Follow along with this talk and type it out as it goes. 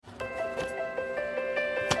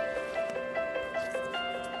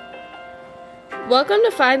Welcome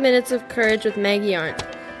to 5 Minutes of Courage with Maggie Arndt.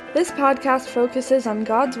 This podcast focuses on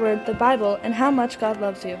God's Word, the Bible, and how much God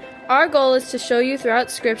loves you. Our goal is to show you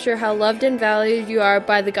throughout Scripture how loved and valued you are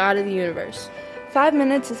by the God of the universe. 5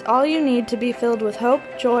 minutes is all you need to be filled with hope,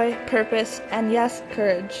 joy, purpose, and yes,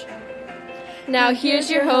 courage. Now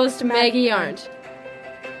here's your host, Maggie Arndt.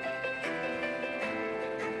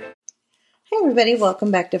 Hi everybody,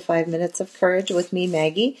 welcome back to 5 Minutes of Courage with me,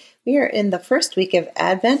 Maggie. We are in the first week of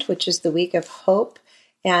Advent, which is the week of hope.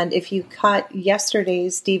 And if you caught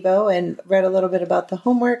yesterday's Devo and read a little bit about the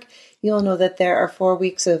homework, you'll know that there are 4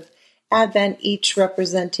 weeks of Advent, each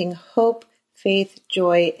representing hope, faith,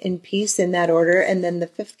 joy, and peace in that order. And then the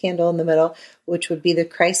fifth candle in the middle, which would be the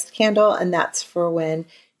Christ candle, and that's for when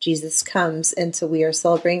Jesus comes. And so we are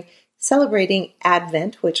celebrating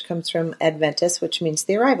Advent, which comes from Adventus, which means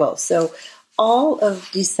the arrival. So all of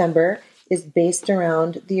December is based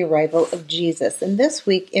around the arrival of Jesus. And this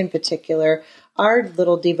week in particular, our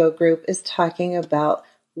little Devo group is talking about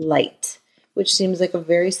light, which seems like a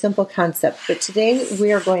very simple concept. But today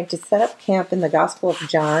we are going to set up camp in the Gospel of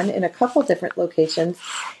John in a couple different locations.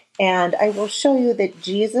 And I will show you that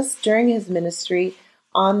Jesus, during his ministry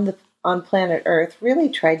on planet Earth, really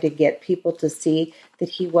tried to get people to see that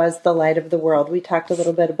he was the light of the world. We talked a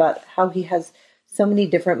little bit about how he has so many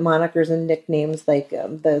different monikers and nicknames like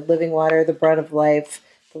the living water, the bread of life,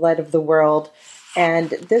 the light of the world. And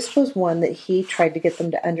this was one that he tried to get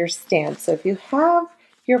them to understand. So if you have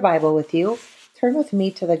your Bible with you, turn with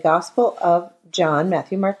me to the Gospel of John,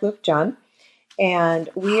 Matthew, Mark, Luke, John. And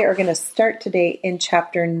we are going to start today in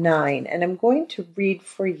chapter 9. And I'm going to read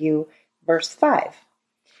for you verse 5.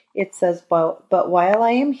 It says, But while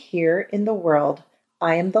I am here in the world,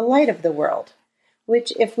 I am the light of the world.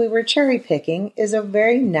 Which, if we were cherry picking, is a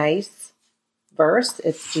very nice verse.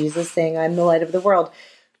 It's Jesus saying, I'm the light of the world.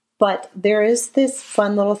 But there is this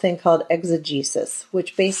fun little thing called exegesis,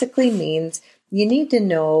 which basically means you need to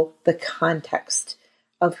know the context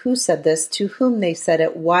of who said this, to whom they said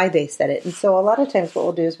it, why they said it. And so a lot of times what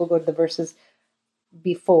we'll do is we'll go to the verses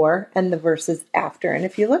before and the verses after. And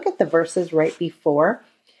if you look at the verses right before,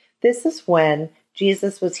 this is when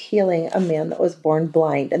Jesus was healing a man that was born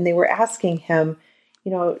blind. And they were asking him,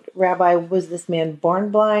 Rabbi, was this man born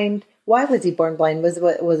blind? Why was he born blind? Was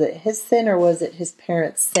it his sin or was it his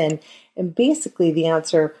parents' sin? And basically the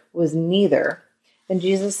answer was neither. And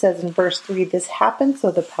Jesus says in verse 3, this happened so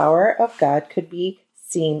the power of God could be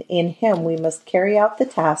seen in him. We must carry out the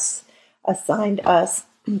tasks assigned us,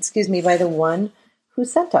 by the one who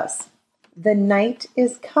sent us. The night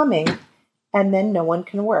is coming and then no one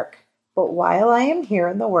can work. But while I am here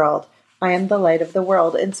in the world, I am the light of the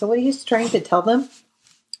world. And so what he's trying to tell them,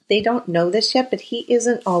 they don't know this yet, but he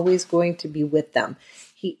isn't always going to be with them.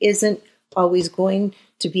 He isn't always going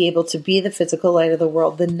to be able to be the physical light of the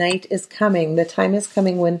world. The night is coming. The time is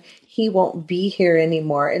coming when he won't be here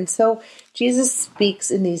anymore. And so Jesus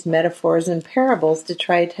speaks in these metaphors and parables to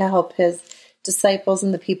try to help his disciples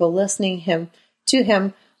and the people listening to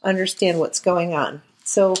him understand what's going on.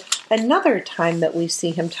 So another time that we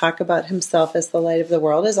see him talk about himself as the light of the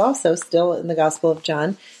world is also still in the Gospel of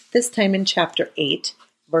John, this time in chapter 8,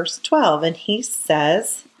 verse 12. And he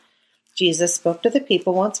says, Jesus spoke to the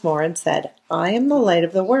people once more and said, I am the light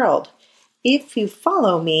of the world. If you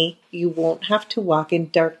follow me, you won't have to walk in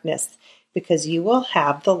darkness because you will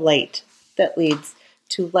have the light that leads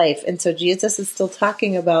to life. And so Jesus is still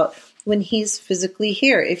talking about when he's physically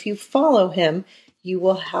here. If you follow him, you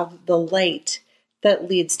will have the light that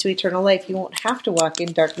leads to eternal life. You won't have to walk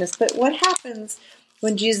in darkness. But what happens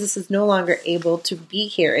when Jesus is no longer able to be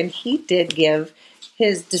here? And he did give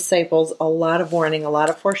his disciples a lot of warning, a lot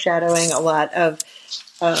of foreshadowing, a lot of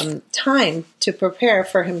time to prepare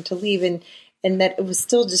for him to leave, and that it was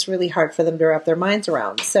still just really hard for them to wrap their minds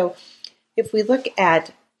around. So if we look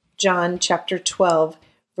at John chapter 12,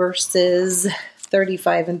 verses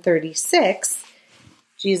 35 and 36,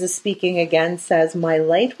 Jesus speaking again says, My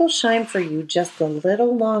light will shine for you just a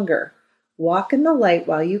little longer. Walk in the light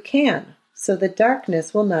while you can, so the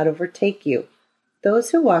darkness will not overtake you.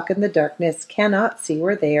 Those who walk in the darkness cannot see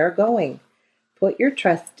where they are going. Put your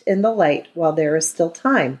trust in the light while there is still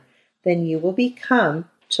time. Then you will become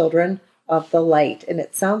children of the light. And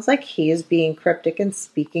it sounds like he is being cryptic and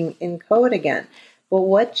speaking in code again. But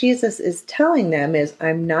what Jesus is telling them is,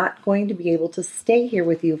 I'm not going to be able to stay here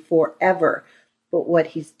with you forever. But what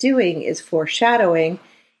he's doing is foreshadowing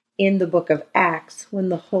in the book of Acts when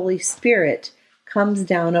the Holy Spirit comes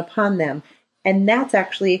down upon them. And that's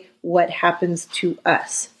actually what happens to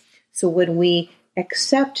us. So when we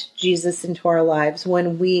accept Jesus into our lives,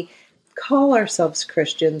 when we call ourselves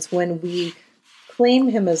Christians, when we claim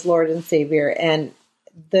him as Lord and Savior, and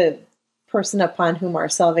the person upon whom our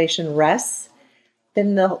salvation rests,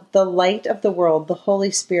 then the light of the world, the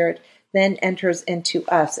Holy Spirit, then enters into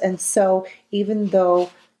us. And so even though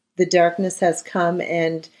the darkness has come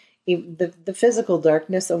and the physical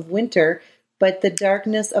darkness of winter, but the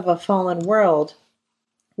darkness of a fallen world,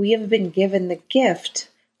 we have been given the gift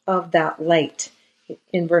of that light.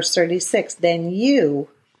 In verse 36, then you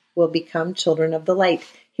will become children of the light.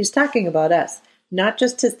 He's talking about us, not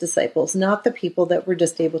just his disciples, not the people that were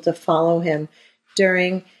just able to follow him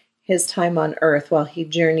during his time on earth while he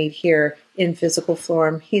journeyed here in physical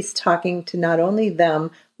form. He's talking to not only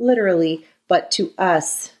them, literally, but to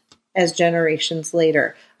us as generations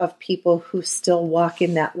later of people who still walk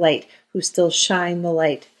in that light, who still shine the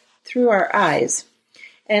light through our eyes.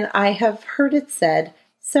 And I have heard it said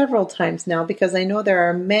several times now, because I know there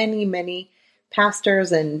are many, many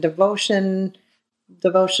pastors and devotionals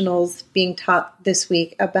being taught this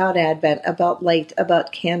week about Advent, about light,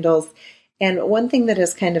 about candles. And one thing that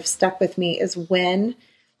has kind of stuck with me is when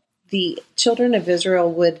the children of Israel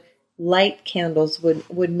would light candles,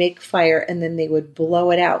 would make fire, and then they would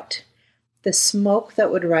blow it out. The smoke that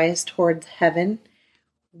would rise towards heaven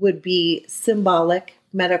would be symbolic,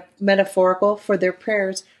 metaphorical for their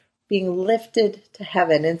prayers being lifted to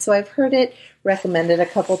heaven. And so I've heard it recommended a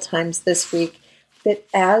couple times this week that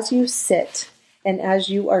as you sit and as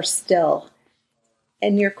you are still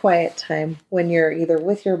in your quiet time, when you're either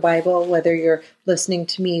with your Bible, whether you're listening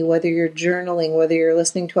to me, whether you're journaling, whether you're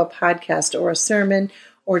listening to a podcast or a sermon,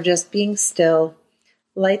 or just being still,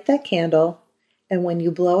 light that candle. And when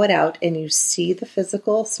you blow it out and you see the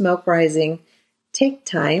physical smoke rising, take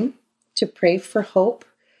time to pray for hope,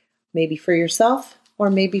 maybe for yourself or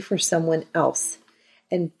maybe for someone else.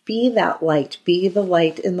 And be that light, be the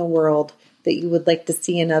light in the world that you would like to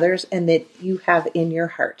see in others and that you have in your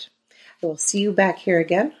heart. I will see you back here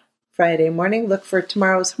again Friday morning. Look for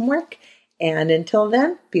tomorrow's homework. And until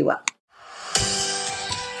then, be well.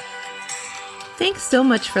 Thanks so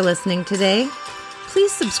much for listening today.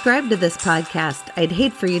 Please subscribe to this podcast. I'd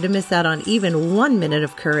hate for you to miss out on even 1 minute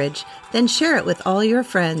of courage. Then share it with all your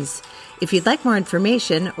friends. If you'd like more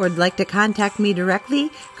information or would like to contact me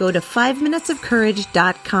directly, go to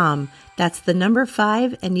 5minutesofcourage.com. That's the number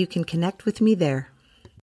 5, and you can connect with me there.